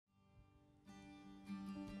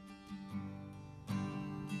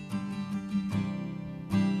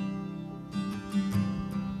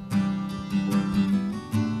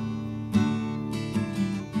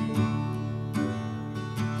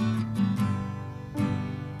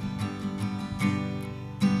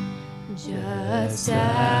just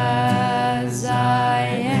as I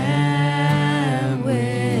am,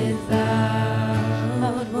 without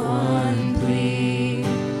one plea,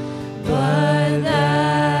 but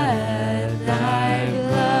that thy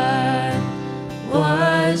blood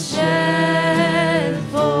was shed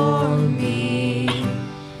for me,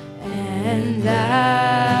 and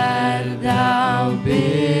that thou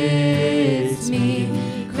bidst me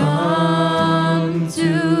come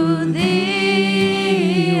to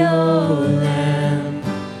thee, O Lamb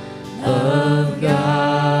of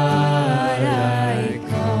God, I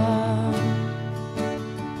come,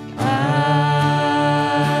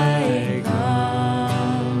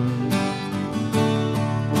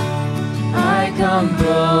 I come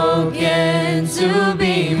broken to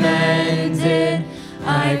be mended,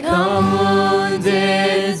 I come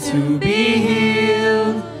wounded to be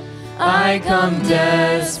healed, I come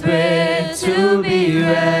desperate to be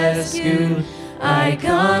rescued, I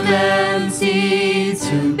come empty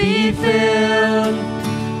to be filled,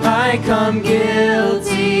 I come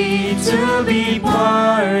guilty to be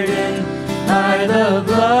pardoned by the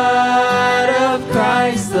blood of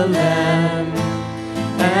Christ the Lamb,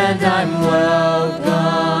 and I'm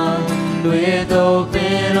welcomed with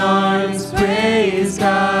open arms, praise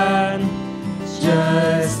God,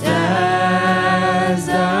 just as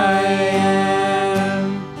I am.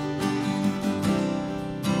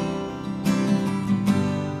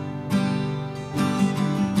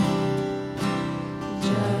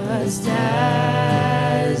 Just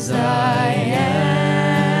as I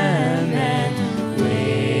am, and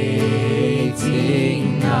waiting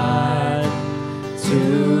not to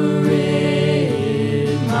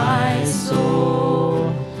rid my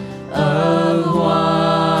soul of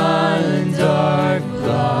one dark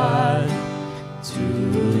thought, to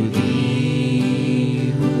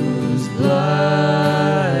thee whose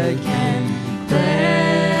blood can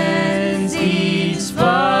cleanse each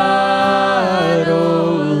spot, O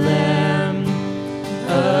Lamb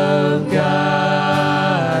of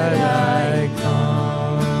God, I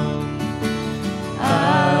come,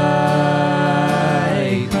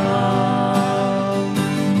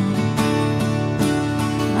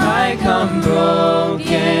 I come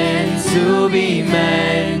broken to be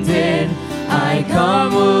mended, I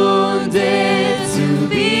come wounded to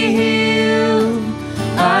be healed,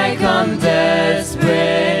 I come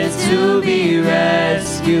desperate to be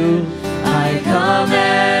rescued, I come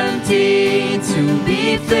empty to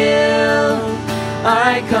be filled,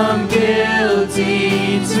 I come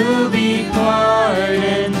guilty to be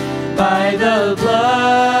pardoned by the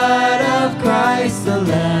blood of Christ the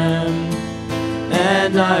Lamb,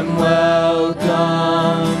 and I'm welcomed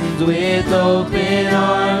with open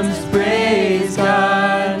arms, praise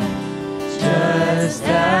God, just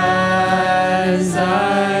as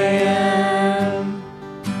I am.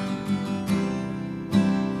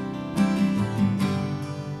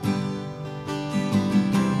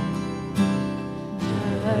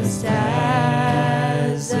 Just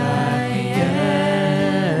as I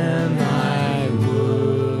am, I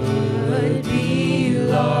would be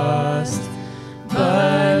lost,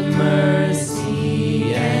 but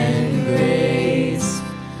mercy and grace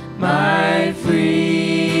my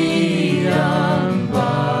freedom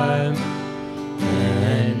bought,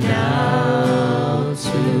 and now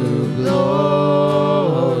to glory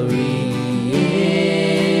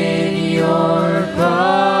in your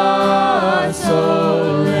cross, O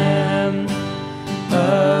Lamb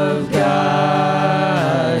of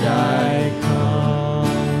God, I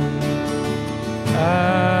come,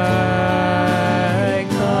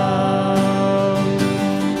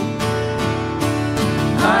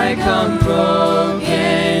 I come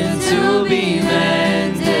broken to be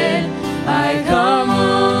mended, I come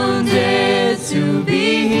wounded to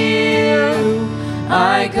be healed,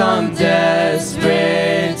 I come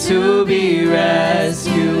desperate to be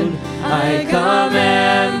rescued, I come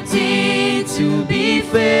empty to be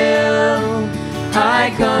filled,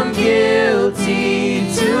 I come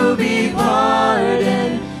guilty to be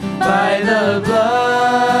pardoned by the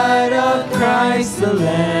blood of Christ the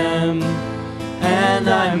Lamb, and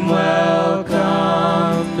I'm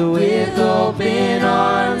welcomed with open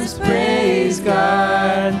arms, praise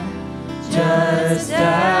God, just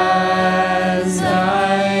as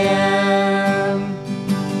I am.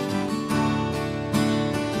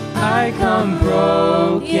 I come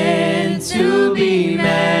broken to be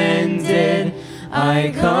mended,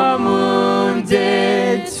 I come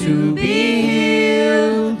wounded to be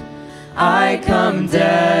healed, I come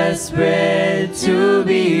desperate to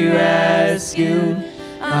be rescued,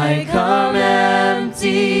 I come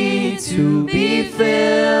empty to be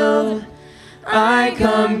filled, I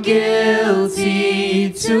come guilty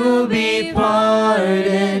need to be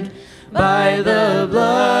pardoned by the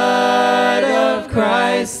blood of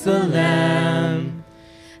Christ the Lamb.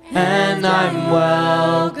 And I'm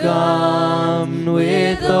welcomed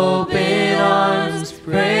with open arms,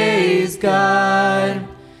 praise God,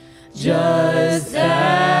 just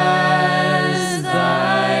as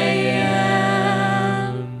I am.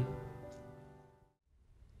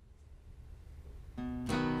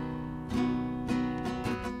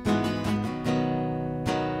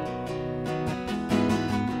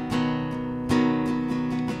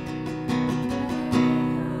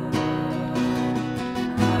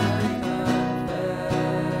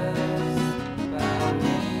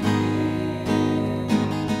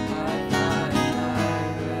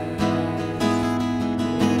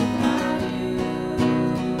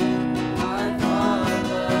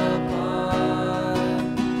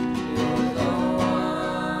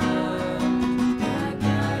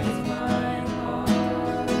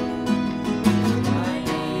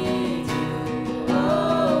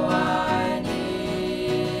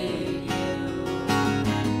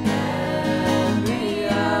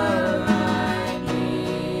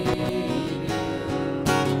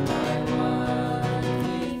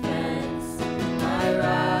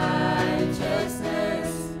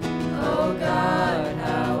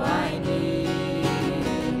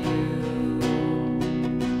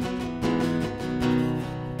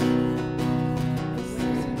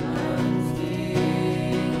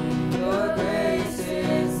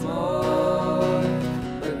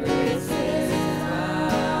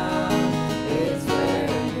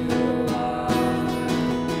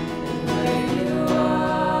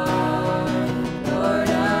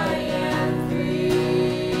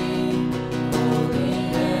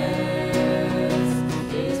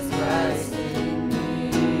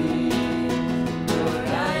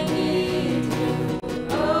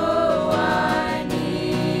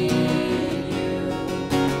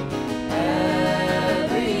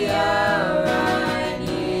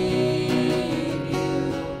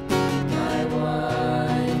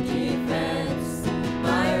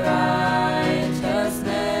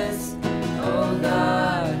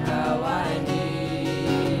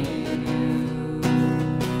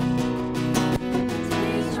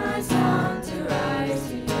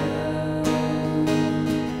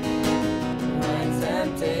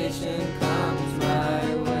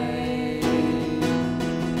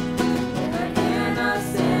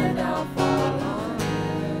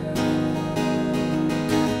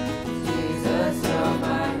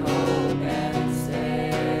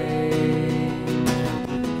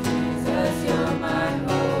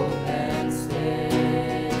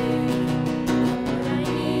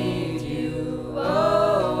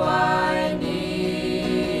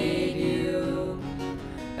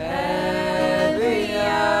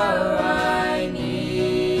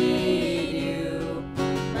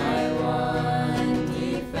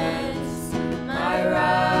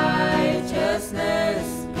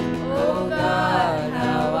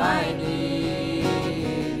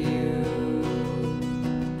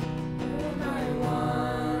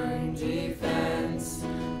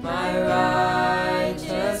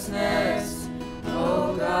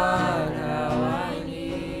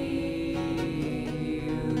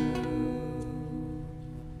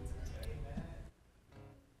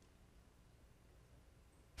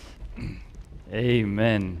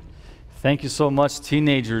 Amen. Thank you so much,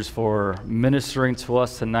 teenagers, for ministering to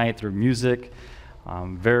us tonight through music.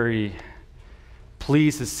 I'm very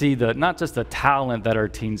pleased to see not just the talent that our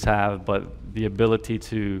teens have, but the ability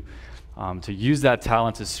to use that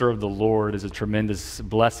talent to serve the Lord is a tremendous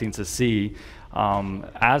blessing to see.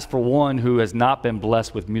 As for one who has not been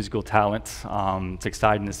blessed with musical talent, it's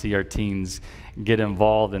exciting to see our teens get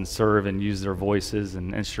involved and serve and use their voices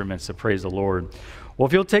and instruments to praise the Lord. Well,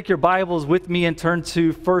 if you'll take your Bibles with me and turn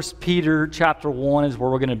to 1 Peter chapter 1 is where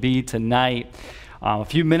we're going to be tonight. A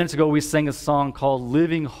few minutes ago, we sang a song called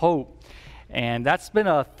Living Hope, and that's been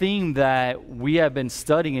a theme that we have been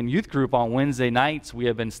studying in youth group on Wednesday nights. We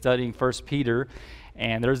have been studying 1 Peter,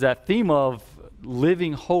 and there's that theme of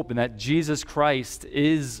living hope and that Jesus Christ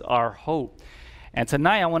is our hope. And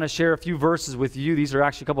tonight I want to share a few verses with you. These are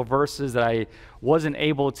actually a couple of verses that I wasn't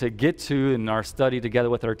able to get to in our study together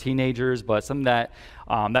with our teenagers, but something that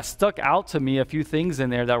stuck out to me, a few things in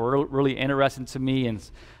there that were really interesting to me, and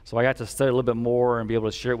so I got to study a little bit more and be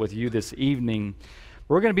able to share it with you this evening.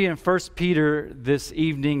 We're going to be in 1 Peter this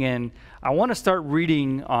evening, and I want to start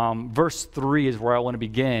reading verse 3 is where I want to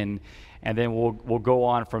begin, and then we'll go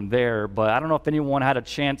on from there. But I don't know if anyone had a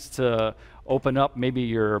chance to open up maybe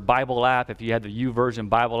your Bible app, if you had the YouVersion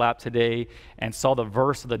Bible app today and saw the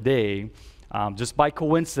verse of the day. Just by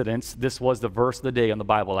coincidence, this was the verse of the day on the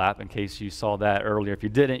Bible app, in case you saw that earlier. If you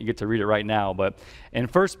didn't, you get to read it right now. But in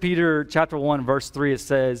 1 Peter chapter 1, verse 3, it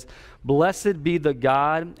says, "Blessed be the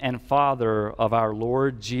God and Father of our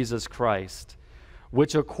Lord Jesus Christ,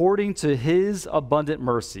 which according to his abundant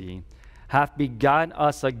mercy hath begotten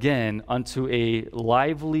us again unto a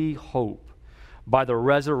lively hope by the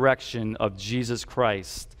resurrection of Jesus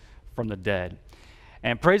Christ from the dead."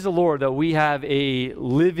 And praise the Lord that we have a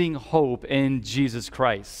living hope in Jesus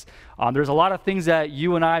Christ. There's a lot of things that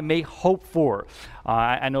you and I may hope for.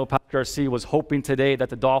 I know Pastor RC was hoping today that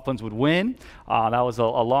the Dolphins would win. That was a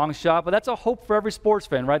long shot, but that's a hope for every sports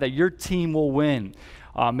fan, right? That your team will win.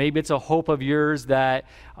 Maybe it's a hope of yours that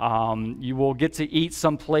you will get to eat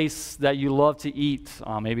some place that you love to eat.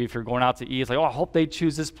 Maybe if you're going out to eat, it's like, oh, I hope they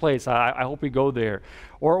choose this place. I hope we go there.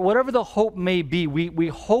 Or whatever the hope may be, we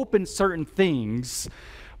hope in certain things.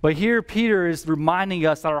 But here Peter is reminding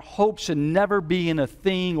us that our hope should never be in a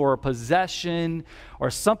thing or a possession or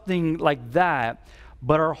something like that,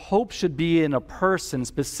 but our hope should be in a person,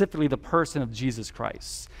 specifically the person of Jesus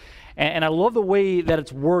Christ. And I love the way that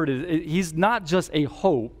it's worded. He's not just a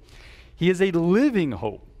hope. He is a living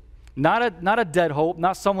hope. Not a dead hope,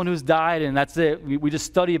 not someone who's died and that's it. We just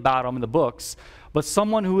study about him in the books. But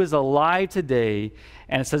someone who is alive today,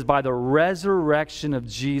 and it says by the resurrection of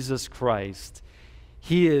Jesus Christ,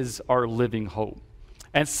 he is our living hope.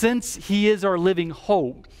 And since he is our living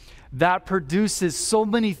hope, that produces so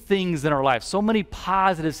many things in our life, so many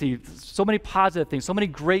positive things, so many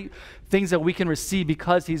great things that we can receive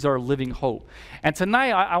because he's our living hope. And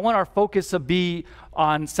tonight, I want our focus to be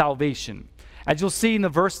on salvation. As you'll see in the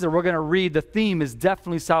verses that we're going to read, the theme is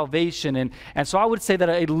definitely salvation. And so I would say that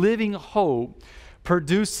a living hope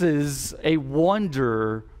produces a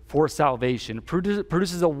wonder for salvation,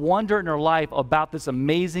 produces a wonder in our life about this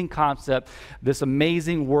amazing concept, this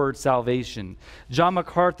amazing word, salvation. John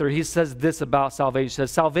MacArthur, he says this about salvation. He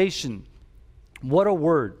says, "Salvation, what a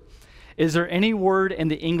word. Is there any word in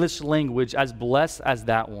the English language as blessed as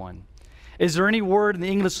that one? Is there any word in the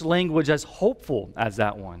English language as hopeful as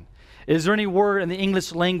that one? Is there any word in the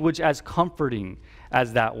English language as comforting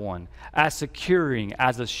as that one, as securing,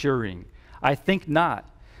 as assuring? I think not.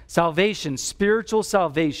 Salvation, spiritual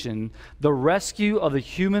salvation, the rescue of the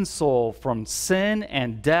human soul from sin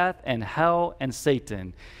and death and hell and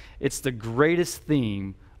Satan. It's the greatest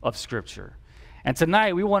theme of Scripture." And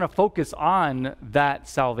tonight we want to focus on that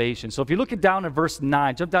salvation. So if you look down at verse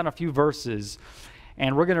 9, jump down a few verses,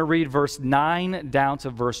 and we're going to read verse 9 down to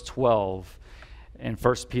verse 12 in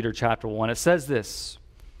 1 Peter chapter 1. It says this,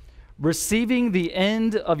 "Receiving the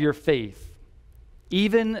end of your faith,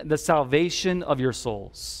 even the salvation of your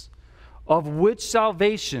souls, of which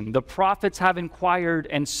salvation the prophets have inquired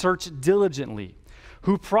and searched diligently,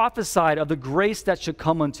 who prophesied of the grace that should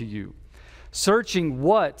come unto you, searching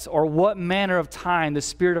what manner of time the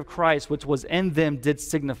Spirit of Christ which was in them did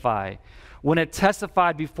signify, when it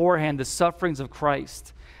testified beforehand the sufferings of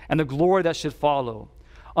Christ and the glory that should follow,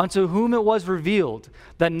 unto whom it was revealed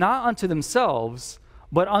that not unto themselves,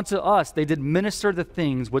 but unto us they did minister the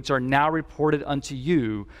things which are now reported unto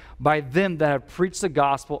you by them that have preached the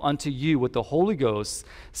gospel unto you with the Holy Ghost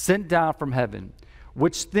sent down from heaven,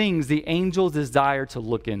 which things the angels desire to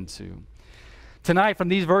look into." Tonight, from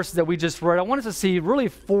these verses that we just read, I want us to see really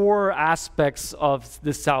four aspects of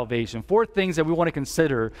this salvation, four things that we want to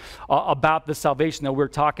consider about the salvation that we're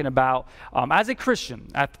talking about as a Christian,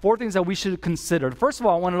 four things that we should consider. First of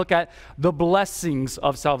all, I want to look at the blessings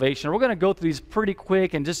of salvation. We're going to go through these pretty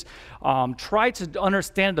quick and just try to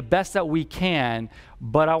understand the best that we can,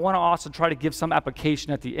 but I want to also try to give some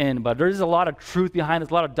application at the end. But there is a lot of truth behind this,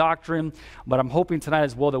 a lot of doctrine, but I'm hoping tonight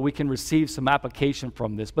as well that we can receive some application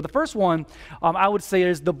from this. But the first one, I would say,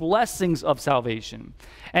 is the blessings of salvation.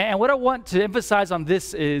 And what I want to emphasize on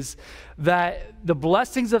this is that the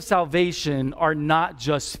blessings of salvation are not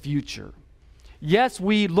just future. Yes,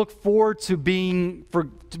 we look forward to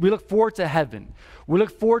heaven. We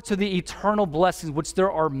look forward to the eternal blessings, which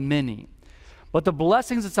there are many. But the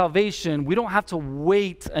blessings of salvation, we don't have to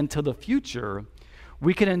wait until the future.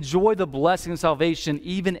 We can enjoy the blessing of salvation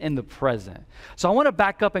even in the present. So I want to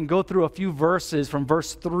back up and go through a few verses from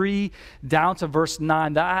verse 3 down to verse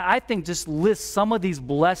 9 that I think just lists some of these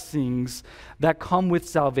blessings that come with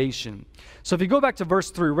salvation. So if you go back to verse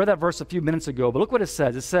 3, we read that verse a few minutes ago, but look what it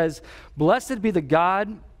says. It says, "Blessed be the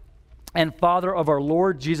God and Father of our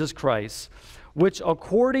Lord Jesus Christ, which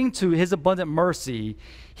according to his abundant mercy,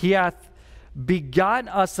 he hath begotten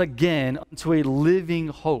us again unto a living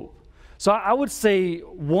hope." So I would say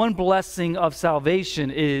one blessing of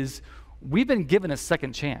salvation is we've been given a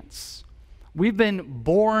second chance. We've been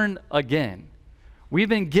born again. We've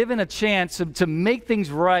been given a chance to make things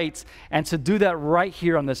right and to do that right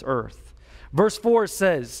here on this earth. Verse 4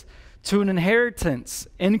 says, to an inheritance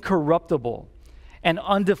incorruptible and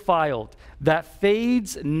undefiled, that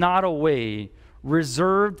fades not away,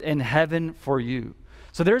 reserved in heaven for you.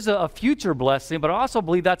 So there's a future blessing, but I also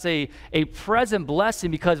believe that's a present blessing,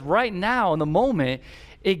 because right now, in the moment,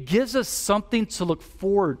 it gives us something to look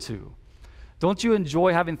forward to. Don't you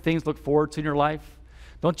enjoy having things to look forward to in your life?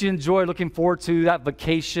 Don't you enjoy looking forward to that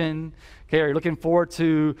vacation? Okay, are you looking forward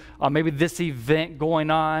to maybe this event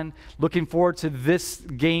going on? Looking forward to this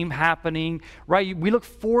game happening, right? We look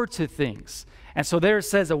forward to things. And so there it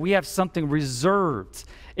says that we have something reserved.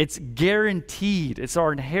 It's guaranteed. It's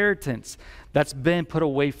our inheritance that's been put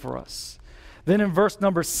away for us. Then in verse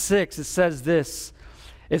number 6, it says this.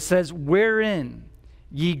 It says, wherein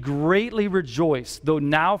ye greatly rejoice, though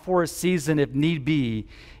now for a season, if need be,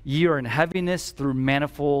 ye are in heaviness through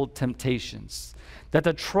manifold temptations, that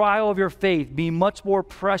the trial of your faith, being much more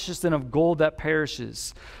precious than of gold that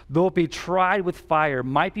perishes, though it be tried with fire,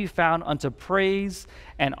 might be found unto praise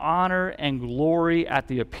and honor and glory at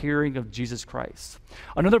the appearing of Jesus Christ.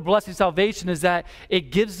 Another blessing of salvation is that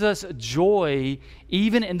it gives us joy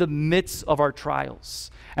even in the midst of our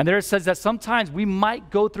trials. And there it says that sometimes we might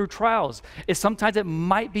go through trials. Sometimes it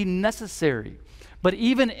might be necessary. But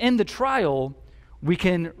even in the trial, we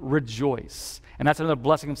can rejoice. And that's another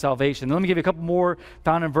blessing of salvation. Let me give you a couple more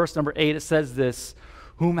found in verse number 8. It says this,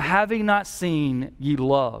 whom having not seen ye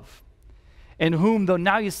love, in whom though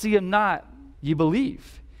now ye see him not, ye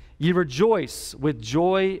believe. Ye rejoice with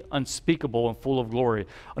joy unspeakable and full of glory.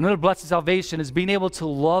 Another blessing of salvation is being able to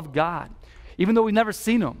love God. Even though we've never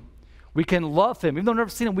seen him, we can love him. Even though we've never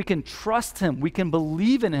seen him, we can trust him. We can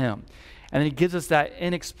believe in him. And then he gives us that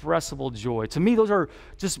inexpressible joy. To me, those are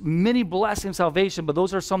just many blessings of salvation, but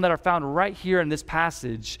those are some that are found right here in this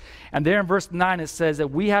passage. And there in verse 9, it says that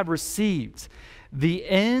we have received the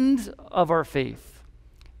end of our faith,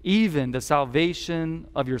 even the salvation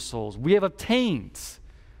of your souls. We have obtained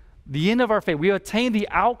the end of our faith. We have attained the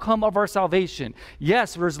outcome of our salvation.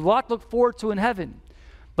 Yes, there's a lot to look forward to in heaven.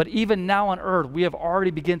 But even now on earth, we have already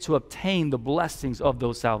begun to obtain the blessings of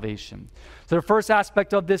those salvation. So the first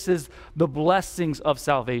aspect of this is the blessings of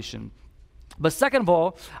salvation. But second of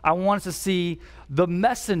all, I want us to see the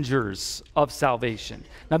messengers of salvation.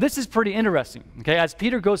 Now this is pretty interesting, okay? As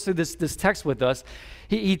Peter goes through this text with us,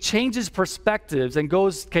 he changes perspectives and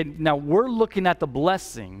goes, okay, now we're looking at the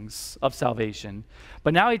blessings of salvation,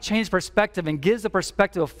 but now he changed perspective and gives the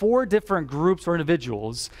perspective of 4 different groups or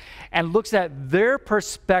individuals and looks at their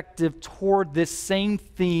perspective toward this same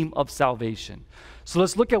theme of salvation. So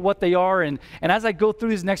let's look at what they are, and as I go through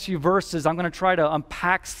these next few verses, I'm going to try to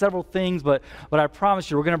unpack several things, but I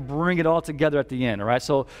promise you, we're going to bring it all together at the end, all right?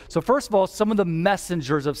 So first of all, some of the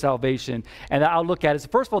messengers of salvation, and I'll look at is,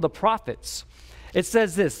 first of all, the prophets. It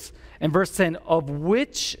says this in verse 10, of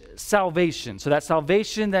which salvation, so that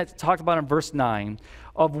salvation that's talked about in verse 9,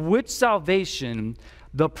 of which salvation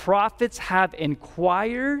the prophets have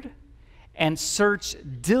inquired and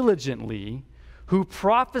searched diligently, who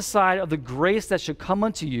prophesied of the grace that should come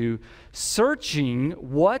unto you, searching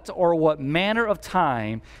what manner of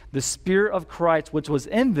time the Spirit of Christ which was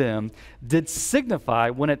in them did signify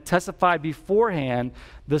when it testified beforehand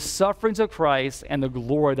the sufferings of Christ and the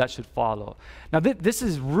glory that should follow. Now this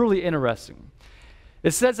is really interesting.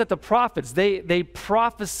 It says that the prophets, they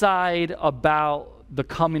prophesied about the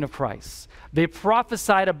coming of Christ. They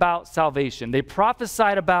prophesied about salvation. They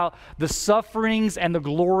prophesied about the sufferings and the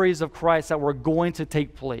glories of Christ that were going to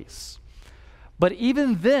take place. But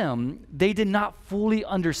even them, they did not fully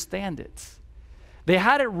understand it. They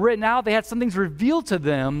had it written out. They had some things revealed to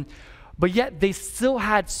them, but yet they still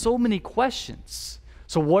had so many questions.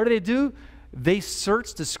 So what do? They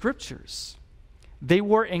searched the scriptures. They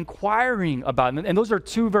were inquiring about it. And those are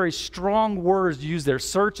 2 very strong words used there,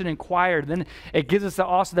 search and inquire. And then it gives us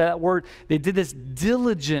also that word, they did this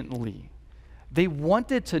diligently. They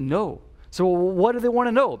wanted to know. So what do they want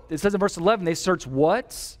to know? It says in verse 11, they search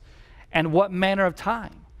what and what manner of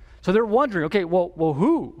time. So they're wondering, okay, well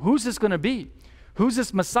who's this going to be? Who's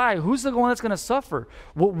this Messiah? Who's the one that's going to suffer?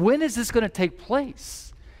 Well, when is this going to take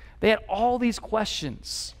place? They had all these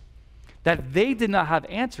questions that they did not have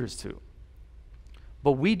answers to.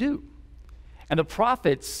 But we do. And the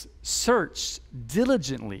prophets searched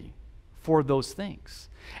diligently for those things.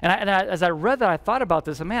 And as I read that, I thought about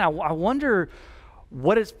this, and man, I wonder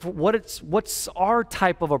what's our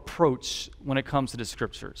type of approach when it comes to the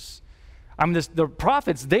scriptures. I mean, the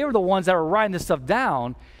prophets, they were the ones that were writing this stuff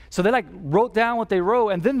down. So they wrote down what they wrote,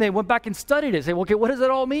 and then they went back and studied it. Say, okay, what does it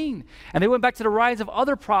all mean? And they went back to the writings of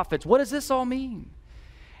other prophets. What does this all mean?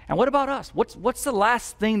 And what about us? What's the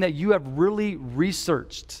last thing that you have really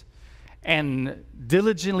researched and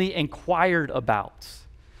diligently inquired about?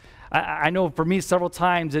 I know for me, several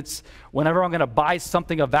times it's whenever I'm going to buy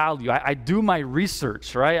something of value, I do my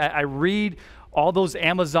research, right? I read all those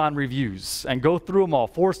Amazon reviews and go through them all,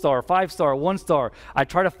 4-star, 5-star, 1-star. I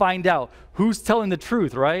try to find out who's telling the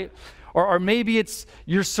truth, right? Or maybe it's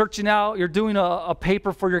you're searching out, you're doing a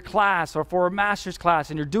paper for your class or for a master's class,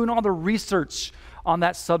 and you're doing all the research on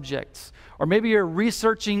that subject. Or maybe you're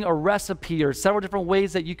researching a recipe or several different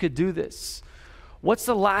ways that you could do this. What's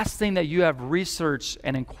the last thing that you have researched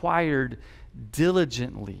and inquired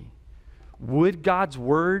diligently? Would God's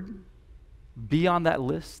word be on that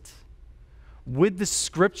list? Would the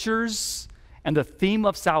scriptures and the theme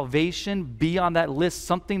of salvation be on that list,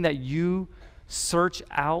 something that you search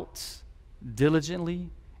out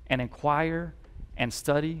diligently and inquire and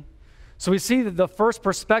study? So we see that the first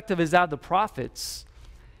perspective is that of the prophets,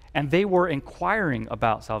 and they were inquiring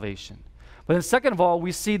about salvation. But then second of all,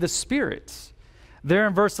 we see the Spirit. There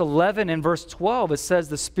in verse 11 and verse 12, it says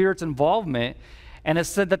the Spirit's involvement, and it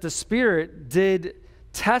said that the Spirit did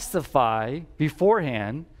testify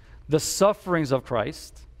beforehand the sufferings of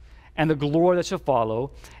Christ and the glory that shall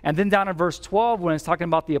follow. And then down in verse 12, when it's talking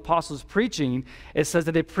about the apostles preaching, it says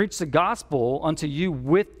that they preach the gospel unto you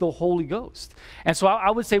with the Holy Ghost. And so I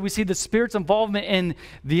would say we see the Spirit's involvement in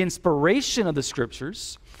the inspiration of the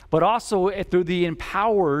scriptures, but also through the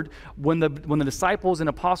empowered, when the disciples and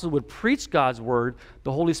apostles would preach God's word,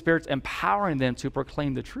 the Holy Spirit's empowering them to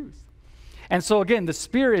proclaim the truth. And so again, the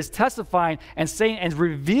Spirit is testifying and saying and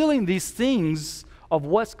revealing these things of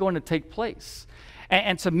what's going to take place.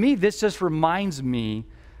 And to me, this just reminds me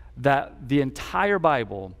that the entire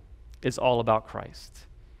Bible is all about Christ.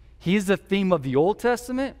 He's the theme of the Old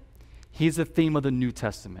Testament. He's the theme of the New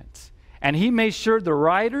Testament. And he made sure the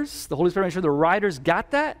writers, the Holy Spirit made sure the writers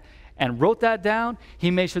got that and wrote that down. He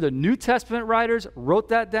made sure the New Testament writers wrote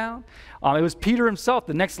that down. It was Peter himself,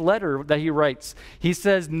 the next letter that he writes. He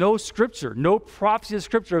says, no scripture, no prophecy of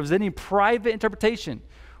scripture of any private interpretation.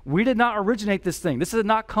 We did not originate this thing. This did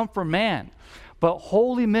not come from man. But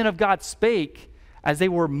holy men of God spake as they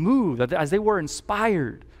were moved, as they were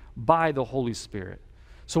inspired by the Holy Spirit.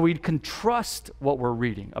 So we can trust what we're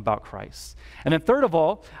reading about Christ. And then third of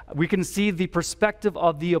all, we can see the perspective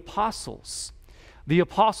of the apostles. The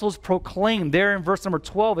apostles proclaimed. There in verse number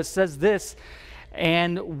 12, it says this,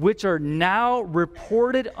 and which are now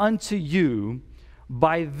reported unto you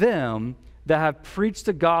by them that have preached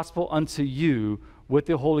the gospel unto you with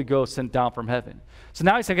the Holy Ghost sent down from heaven. So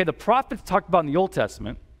now he's saying, okay, the prophets talked about in the Old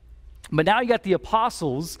Testament, but now you got the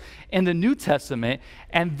apostles in the New Testament,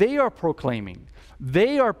 and they are proclaiming.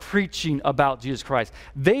 They are preaching about Jesus Christ.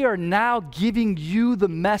 They are now giving you the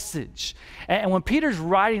message. And when Peter's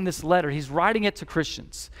writing this letter, he's writing it to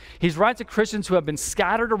Christians. He's writing to Christians who have been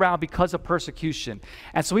scattered around because of persecution.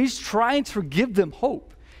 And so he's trying to give them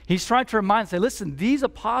hope. He's trying to remind them, say, listen, these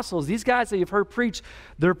apostles, these guys that you've heard preach,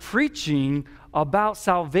 they're preaching about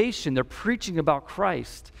salvation. They're preaching about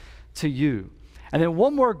Christ to you. And then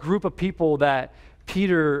one more group of people that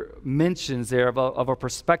Peter mentions there of a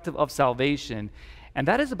perspective of salvation, and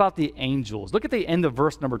that is about the angels. Look at the end of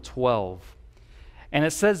verse number 12. And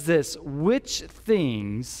it says this, which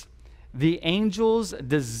things the angels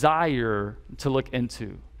desire to look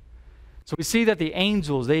into. So we see that the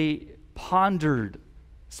angels, they pondered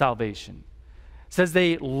salvation. It says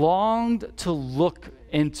they longed to look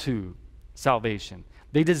into salvation.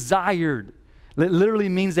 They desired. It literally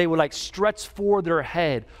means they would like stretch forward their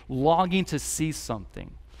head, longing to see something.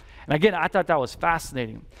 And again, I thought that was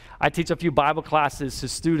fascinating. I teach a few Bible classes to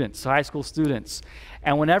students, high school students.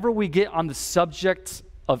 And whenever we get on the subject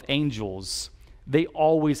of angels, they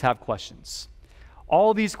always have questions.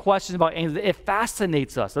 All these questions about angels, it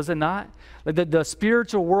fascinates us, does it not? Like the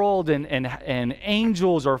spiritual world and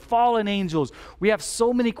angels or fallen angels, we have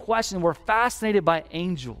so many questions. We're fascinated by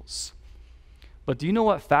angels. But do you know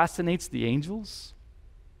what fascinates the angels?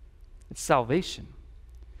 It's salvation.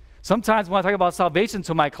 Sometimes when I talk about salvation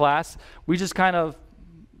to my class, we just kind of,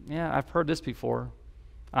 yeah, I've heard this before.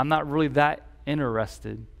 I'm not really that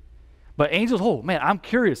interested. But angels, oh man, I'm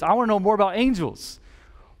curious. I want to know more about angels.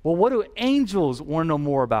 Well, what do angels want to know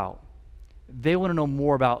more about? They want to know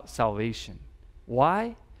more about salvation.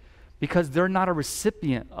 Why? Because they're not a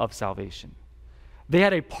recipient of salvation. They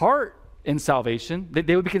had a part in salvation.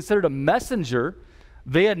 They would be considered a messenger.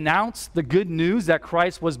 They announced the good news that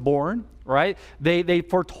Christ was born, right? They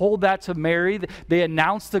foretold that to Mary. They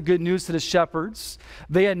announced the good news to the shepherds.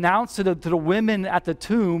 They announced to the women at the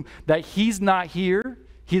tomb that he's not here,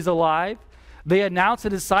 he's alive. They announced to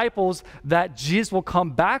the disciples that Jesus will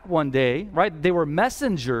come back one day, right? They were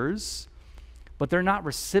messengers, but they're not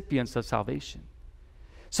recipients of salvation.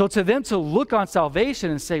 So to them to look on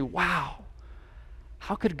salvation and say, wow,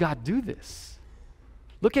 how could God do this?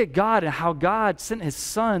 Look at God and how God sent his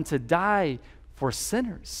son to die for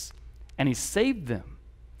sinners, and he saved them.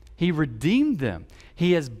 He redeemed them.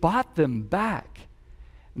 He has bought them back.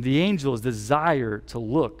 The angels desire to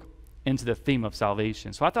look into the theme of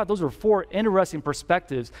salvation. So I thought those were 4 interesting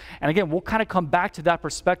perspectives. And again, we'll kind of come back to that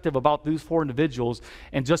perspective about these 4 individuals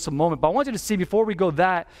in just a moment. But I want you to see, before we go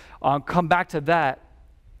come back to that,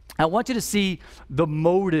 I want you to see the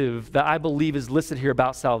motive that I believe is listed here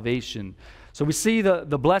about salvation. So we see the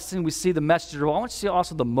blessing, we see the messenger. Well, I want you to see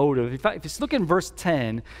also the motive. If you look in verse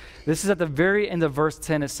 10, this is at the very end of verse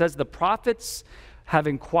 10. It says, the prophets have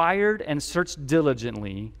inquired and searched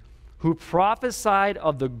diligently, who prophesied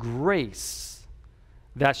of the grace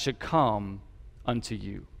that should come unto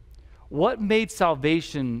you. What made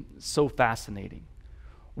salvation so fascinating?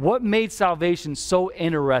 What made salvation so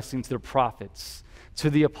interesting to the prophets, to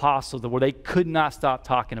the apostles, where they could not stop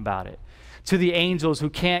talking about it, to the angels who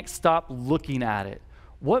can't stop looking at it?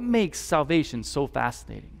 What makes salvation so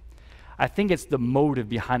fascinating? I think it's the motive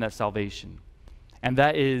behind that salvation, and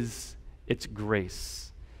that is its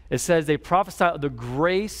grace. It says they prophesied of the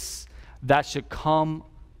grace that should come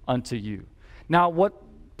unto you. Now, what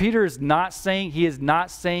Peter is not saying, he is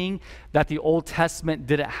not saying that the Old Testament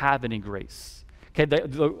didn't have any grace. Okay,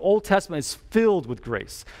 the Old Testament is filled with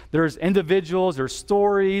grace. There's individuals, there's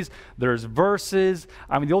stories, there's verses.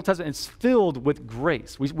 I mean, the Old Testament is filled with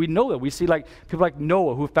grace. We know that. We see like people like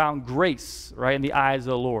Noah who found grace, right, in the eyes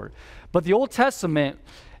of the Lord. But the Old Testament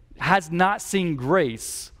has not seen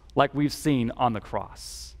grace like we've seen on the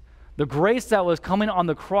cross. The grace that was coming on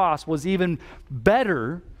the cross was even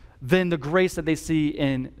better than the grace that they see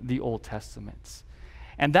in the Old Testament.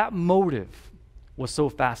 And that motive was so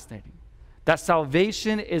fascinating. That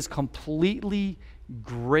salvation is completely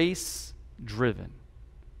grace-driven.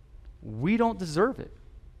 We don't deserve it.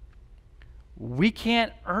 We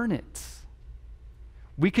can't earn it.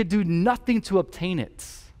 We could do nothing to obtain it.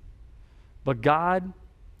 But God,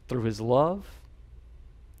 through his love,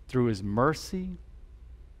 through his mercy,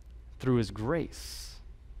 through his grace,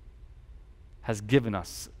 has given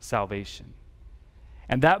us salvation.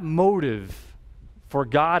 And that motive for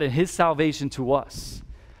God and his salvation to us,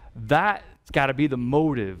 that's got to be the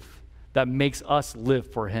motive that makes us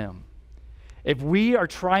live for him. If we are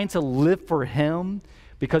trying to live for him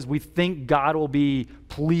because we think God will be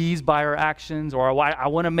pleased by our actions, or I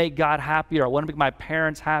want to make God happy, or I want to make my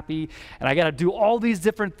parents happy, and I got to do all these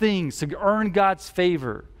different things to earn God's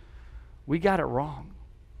favor, we got it wrong.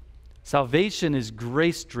 Salvation is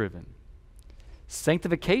grace-driven.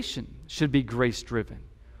 Sanctification should be grace-driven.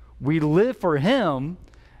 We live for him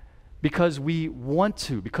because we want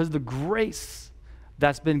to, because of the grace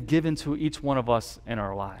that's been given to each one of us in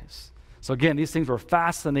our lives. So again, these things were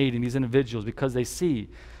fascinating, these individuals, because they see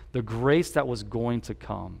the grace that was going to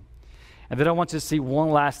come. And then I want you to see one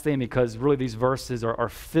last thing, because really these verses are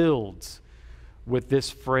filled with this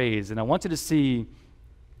phrase. And I want you to see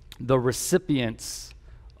the recipients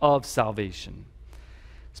of salvation.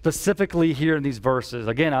 Specifically here in these verses,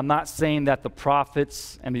 again, I'm not saying that the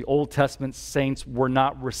prophets and the Old Testament saints were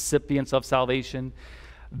not recipients of salvation.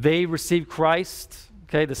 They received Christ,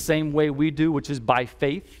 okay, the same way we do, which is by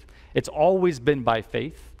faith. It's always been by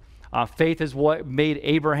faith. Faith is what made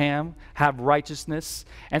Abraham have righteousness.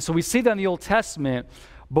 And so we see that in the Old Testament,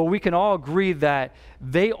 but we can all agree that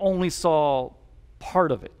they only saw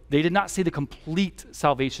part of it. They did not see the complete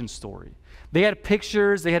salvation story. They had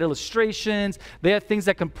pictures, they had illustrations, they had things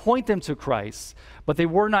that can point them to Christ, but they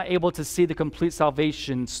were not able to see the complete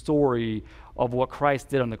salvation story of what Christ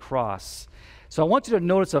did on the cross. So I want you to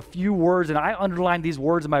notice a few words, and I underline these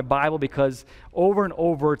words in my Bible because over and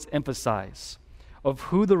over it's emphasized of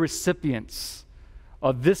who the recipients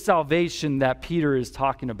of this salvation that Peter is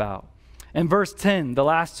talking about. In verse 10, the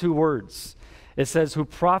last two words, it says, who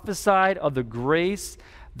prophesied of the grace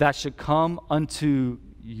that should come unto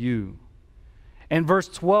you. In verse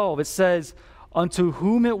 12, it says, unto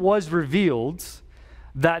whom it was revealed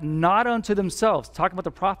that not unto themselves, talking about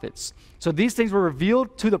the prophets. So these things were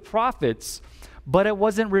revealed to the prophets, but it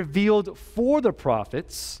wasn't revealed for the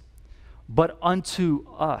prophets, but unto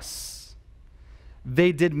us.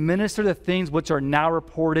 They did minister the things which are now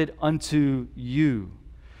reported unto you,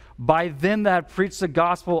 by them that have preached the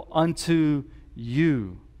gospel unto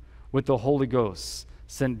you, with the Holy Ghost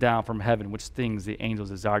sent down from heaven, which things the angels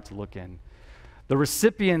desire to look in. The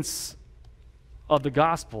recipients of the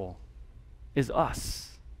gospel is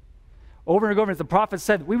us. Over and over, as the prophet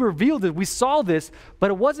said, we revealed it, we saw this,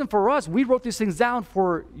 but it wasn't for us. We wrote these things down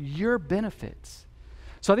for your benefits.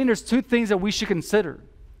 So I think there's two things that we should consider.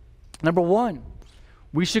 Number one,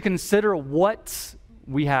 we should consider what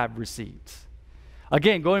we have received.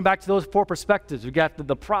 Again, going back to those four perspectives, we got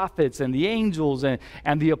the prophets and the angels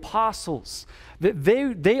and the apostles.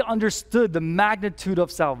 They understood the magnitude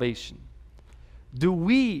of salvation. Do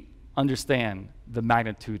we understand the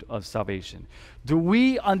magnitude of salvation? Do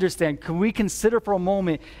we understand, can we consider for a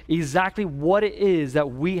moment exactly what it is that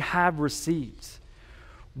we have received?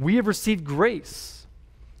 We have received grace.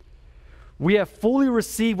 We have fully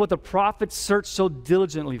received what the prophets searched so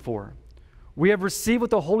diligently for. We have received what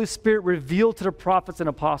the Holy Spirit revealed to the prophets and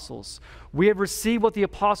apostles. We have received what the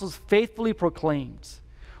apostles faithfully proclaimed.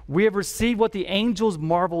 We have received what the angels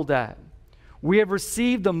marveled at. We have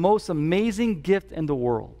received the most amazing gift in the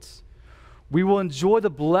world. We will enjoy the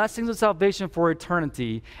blessings of salvation for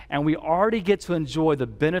eternity, and we already get to enjoy the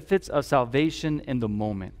benefits of salvation in the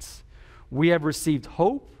moment. We have received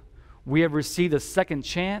hope. We have received a second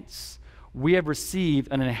chance. We have received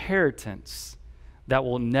an inheritance that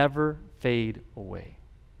will never fade away.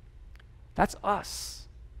 That's us.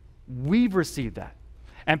 We've received that.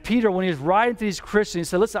 And Peter, when he was writing to these Christians,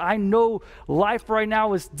 he said, listen, I know life right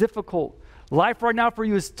now is difficult. Life right now for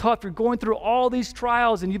you is tough. You're going through all these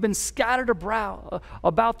trials and you've been scattered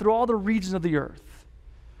about through all the regions of the earth.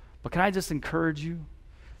 But can I just encourage you?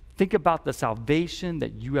 Think about the salvation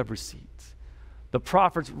that you have received. The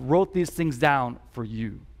prophets wrote these things down for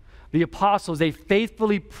you. The apostles, they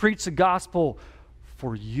faithfully preached the gospel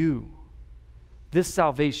for you. This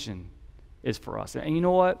salvation is for us. And you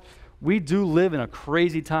know what? We do live in a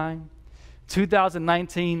crazy time.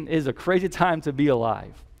 2019 is a crazy time to be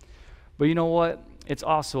alive. But you know what? It's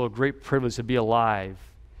also a great privilege to be alive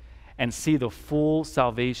and see the full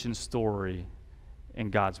salvation story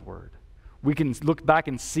in God's word. We can look back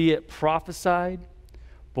and see it prophesied,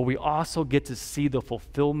 but we also get to see the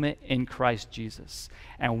fulfillment in Christ Jesus.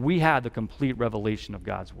 And we have the complete revelation of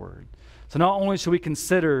God's word. So not only should we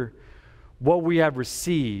consider what we have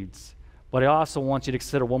received, but I also want you to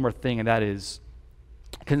consider one more thing, and that is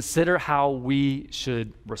consider how we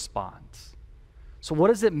should respond. So what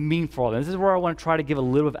does it mean for all that? This is where I want to try to give a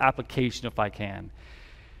little bit of application if I can.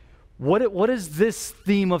 What does this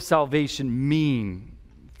theme of salvation mean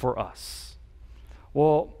for us?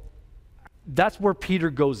 Well, that's where Peter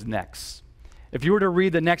goes next. If you were to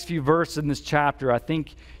read the next few verses in this chapter, I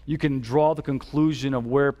think you can draw the conclusion of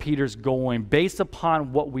where Peter's going based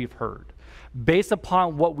upon what we've heard, based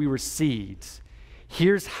upon what we received.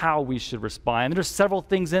 Here's how we should respond. And there's several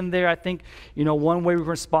things in there. I think, one way we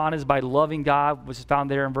respond is by loving God, which is found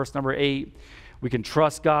there in verse number 8. We can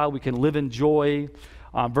trust God. We can live in joy.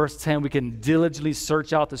 Verse 10, we can diligently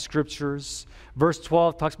search out the scriptures. Verse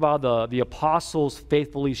 12 talks about the apostles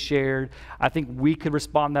faithfully shared. I think we could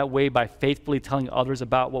respond that way by faithfully telling others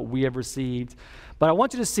about what we have received. But I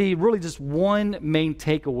want you to see really just one main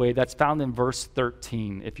takeaway that's found in verse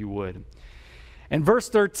 13, if you would. In verse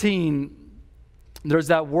 13, there's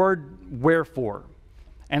that word wherefore.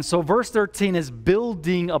 And so verse 13 is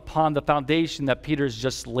building upon the foundation that Peter's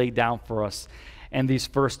just laid down for us in these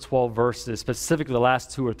first 12 verses, specifically the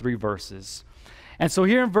last 2 or 3 verses. And so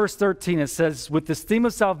here in verse 13 it says, with this theme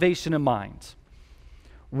of salvation in mind,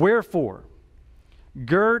 wherefore,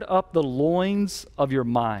 gird up the loins of your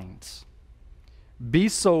minds, be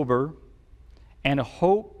sober, and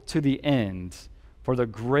hope to the end for the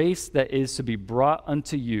grace that is to be brought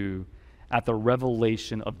unto you at the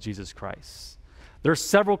revelation of Jesus Christ. There are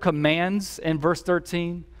several commands in verse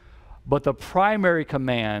 13, but the primary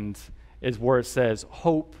command is where it says,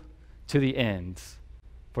 hope to the end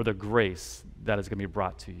for the grace that is going to be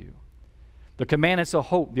brought to you. The command is to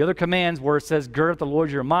hope. The other commands where it says, gird up the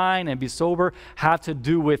Lord your mind and be sober, have to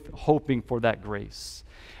do with hoping for that grace.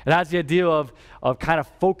 It has the idea of kind of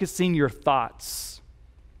focusing your thoughts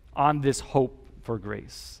on this hope for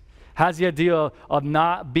grace. Has the idea of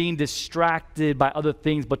not being distracted by other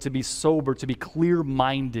things, but to be sober, to be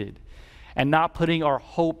clear-minded, and not putting our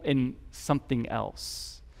hope in something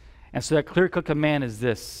else. And so that clear-cut command is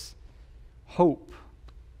this: hope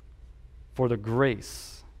for the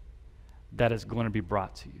grace that is going to be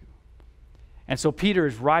brought to you. And so Peter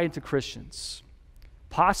is writing to Christians.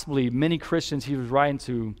 Possibly many Christians he was writing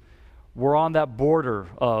to were on that border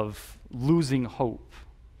of losing hope.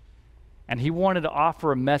 And he wanted to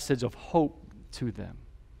offer a message of hope to them.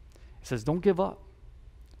 He says, don't give up.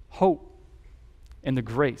 Hope in the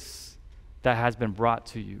grace that has been brought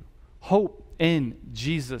to you. Hope in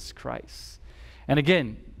Jesus Christ. And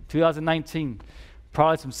again, 2019,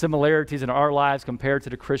 probably some similarities in our lives compared to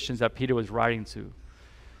the Christians that Peter was writing to.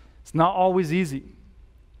 It's not always easy.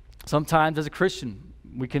 Sometimes as a Christian,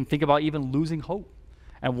 we can think about even losing hope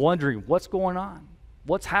and wondering what's going on,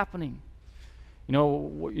 what's happening.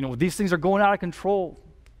 These things are going out of control.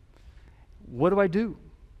 What do I do?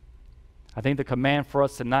 I think the command for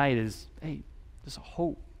us tonight is, hey, just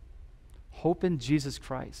hope. Hope in Jesus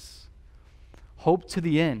Christ. Hope to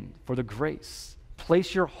the end for the grace.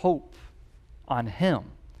 Place your hope on Him,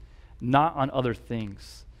 not on other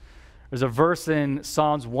things. There's a verse in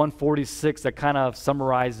Psalms 146 that kind of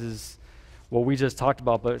summarizes what we just talked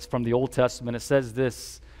about, but it's from the Old Testament. It says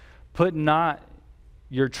this, "Put not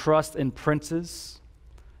your trust in princes,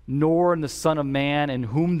 nor in the Son of Man, in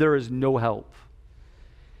whom there is no help.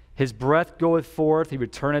 His breath goeth forth, he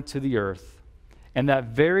returneth to the earth, and that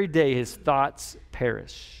very day his thoughts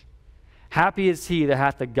perish. Happy is he that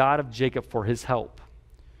hath the God of Jacob for his help,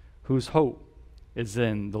 whose hope is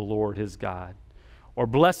in the Lord his God. Or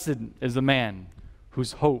blessed is the man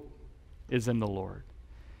whose hope is in the Lord."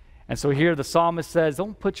 And so here the psalmist says,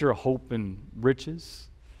 don't put your hope in riches.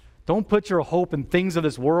 Don't put your hope in things of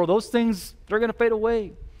this world. Those things, they're going to fade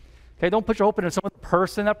away. Okay, don't put your hope in some other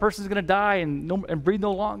person. That person's going to die and breathe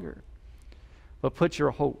no longer. But put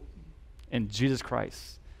your hope in Jesus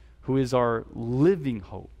Christ, who is our living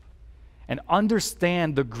hope. And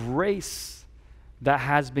understand the grace that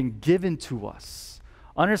has been given to us.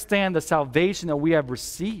 Understand the salvation that we have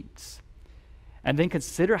received. And then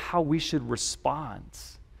consider how we should respond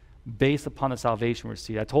based upon the salvation we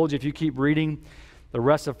received. I told you, if you keep reading the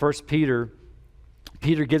rest of 1 Peter,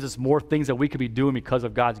 Peter gives us more things that we could be doing because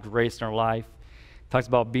of God's grace in our life. He talks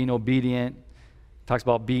about being obedient. He talks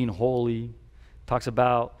about being holy. He talks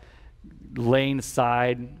about laying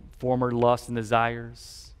aside former lusts and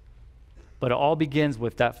desires. But it all begins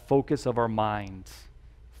with that focus of our mind,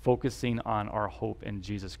 focusing on our hope in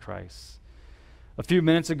Jesus Christ. A few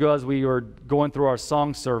minutes ago, as we were going through our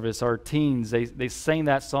song service, our teens, they sang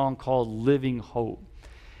that song called Living Hope.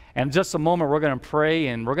 And in just a moment, we're going to pray,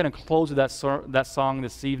 and we're going to close with that song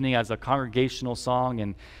this evening as a congregational song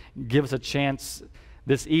and give us a chance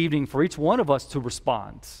this evening for each one of us to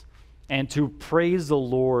respond and to praise the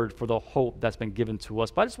Lord for the hope that's been given to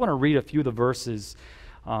us. But I just want to read a few of the verses.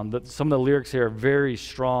 Some of the lyrics here are very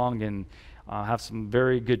strong and have some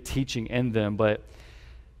very good teaching in them, but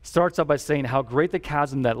starts out by saying, "How great the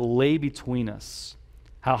chasm that lay between us,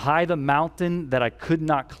 how high the mountain that I could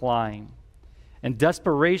not climb. In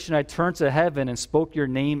desperation I turned to heaven and spoke your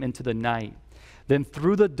name into the night. Then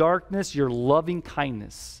through the darkness your loving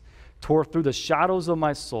kindness tore through the shadows of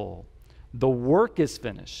my soul. The work is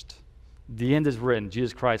finished. The end is written,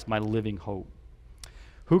 Jesus Christ, my living hope.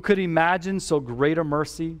 Who could imagine so great a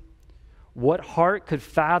mercy? What heart could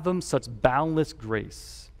fathom such boundless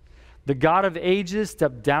grace? The God of ages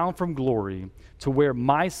stepped down from glory to wear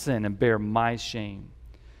my sin and bear my shame.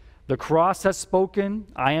 The cross has spoken,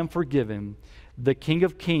 I am forgiven. The King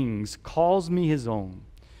of Kings calls me his own.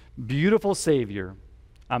 Beautiful Savior,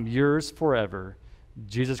 I'm yours forever.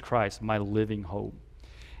 Jesus Christ, my living hope."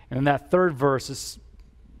 And in that third verse, this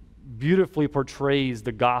beautifully portrays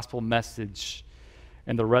the gospel message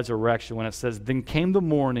and the resurrection when it says, "Then came the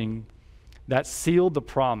morning that sealed the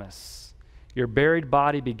promise. Your buried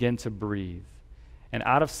body began to breathe, and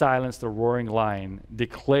out of silence the roaring lion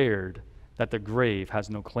declared that the grave has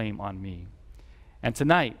no claim on me." And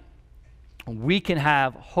tonight, we can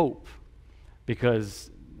have hope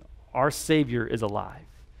because our Savior is alive.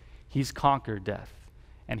 He's conquered death,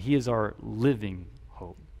 and he is our living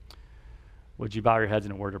hope. Would you bow your heads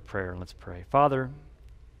in a word of prayer? Let's pray. Father,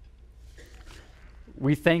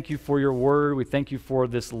 we thank you for your word. We thank you for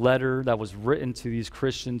this letter that was written to these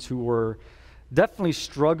Christians who were definitely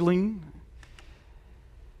struggling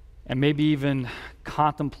and maybe even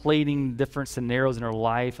contemplating different scenarios in their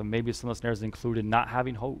life, and maybe some of those scenarios included not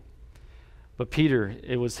having hope. But Peter,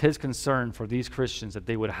 it was his concern for these Christians that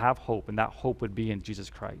they would have hope, and that hope would be in Jesus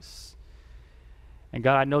Christ. And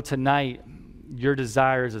God, I know tonight your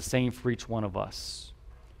desire is the same for each one of us.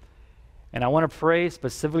 And I want to pray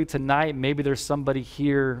specifically tonight, maybe there's somebody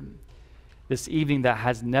here this evening that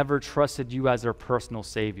has never trusted you as their personal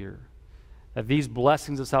Savior. That these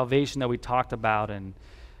blessings of salvation that we talked about and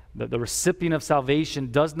the recipient of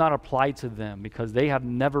salvation does not apply to them because they have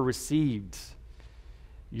never received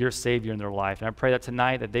your Savior in their life. And I pray that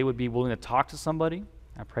tonight that they would be willing to talk to somebody.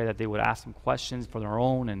 I pray that they would ask some questions for their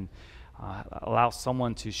own and allow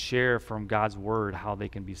someone to share from God's word how they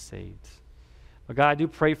can be saved. But God, I do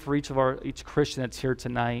pray for each Christian that's here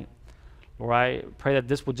tonight. Lord, I pray that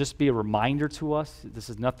this will just be a reminder to us. This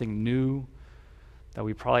is nothing new that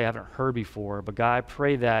we probably haven't heard before. But God, I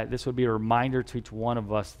pray that this would be a reminder to each one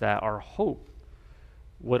of us that our hope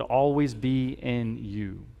would always be in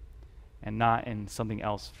you. and not in something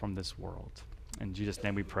else from this world. In Jesus'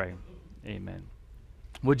 name we pray. Amen.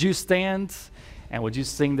 Would you stand and would you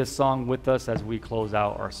sing this song with us as we close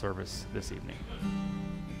out our service this evening?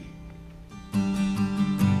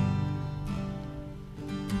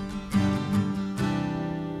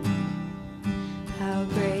 How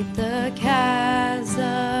great the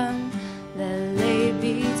chasm that lay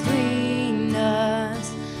between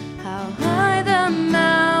us, how high the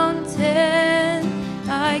mountain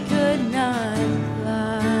I could not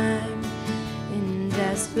climb. In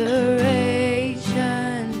desperation,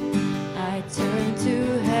 I turned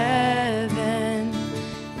to heaven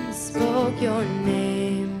and spoke your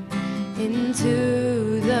name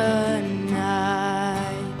into the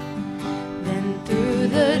night. Then through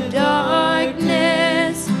the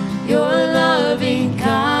darkness, your loving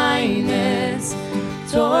kindness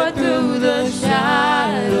tore through the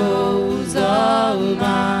shadows of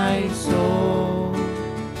my soul.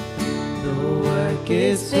 The work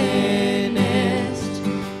is finished,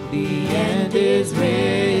 the end is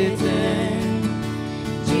written.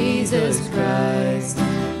 Jesus Christ,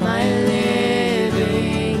 my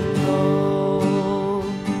living hope.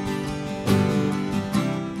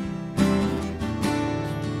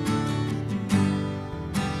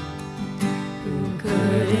 Who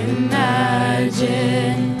could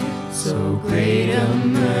imagine so great a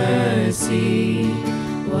mercy?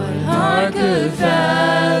 What heart could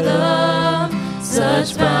fathom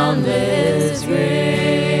such boundless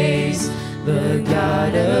grace? The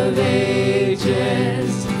God of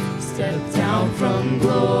ages stepped down from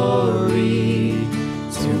glory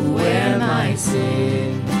to wear my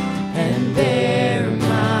sin and bear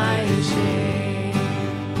my shame.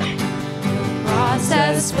 The cross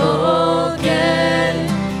has spoken,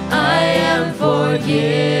 I am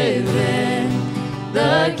forgiven.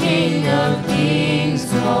 The King of Kings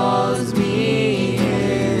calls me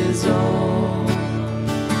his own.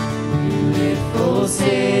 Beautiful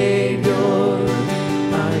Savior,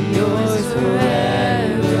 I'm yours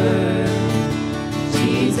forever.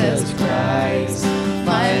 Jesus Christ,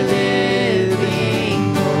 my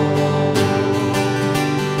living hope.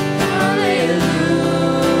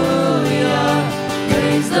 Hallelujah,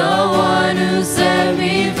 praise the one who set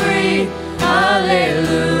me free. Hallelujah,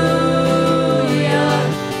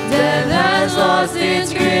 death has lost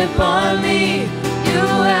its grip on me. You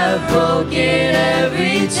have broken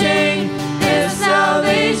every chain. There's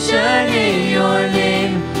salvation in your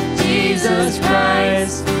name, Jesus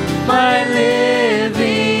Christ, my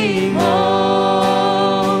living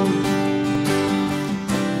hope.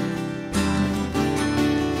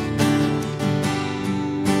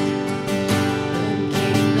 Then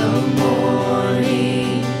came the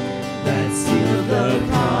morning that sealed the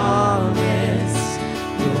promise.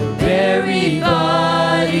 Your very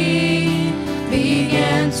body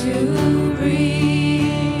began to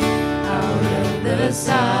breathe. Out of the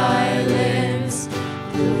silence,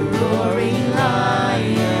 the roaring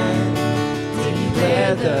lion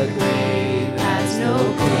declared the grave has no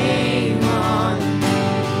claim on me.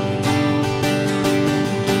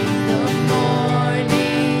 The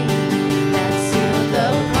morning that sealed the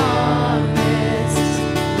promise,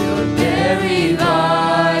 your very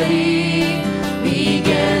body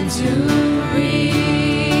began to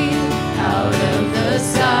breathe. Out of the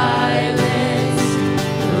silence,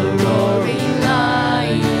 the roaring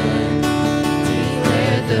lion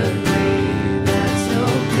declared the grave has no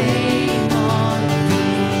claim on me.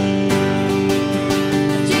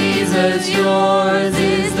 Jesus, yours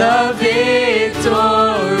is the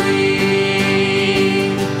victory.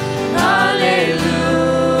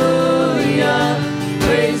 Hallelujah,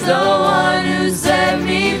 praise the one who set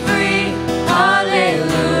me free. Hallelujah,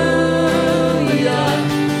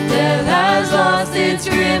 death has lost its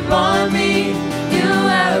grip on me. You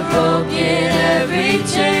have broken every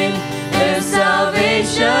chain. There's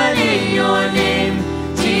salvation in your name,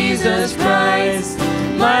 Jesus Christ,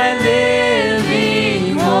 my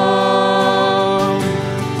living hope.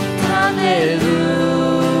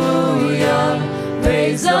 Hallelujah,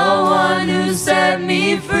 praise the one who set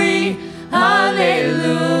me free.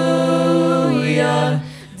 Hallelujah,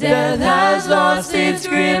 death has lost its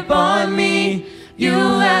grip on me. You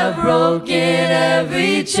have broken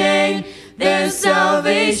every chain. There's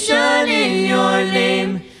salvation in your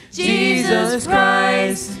name, Jesus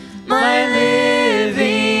Christ, my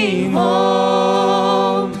living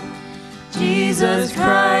hope. Jesus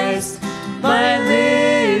Christ, my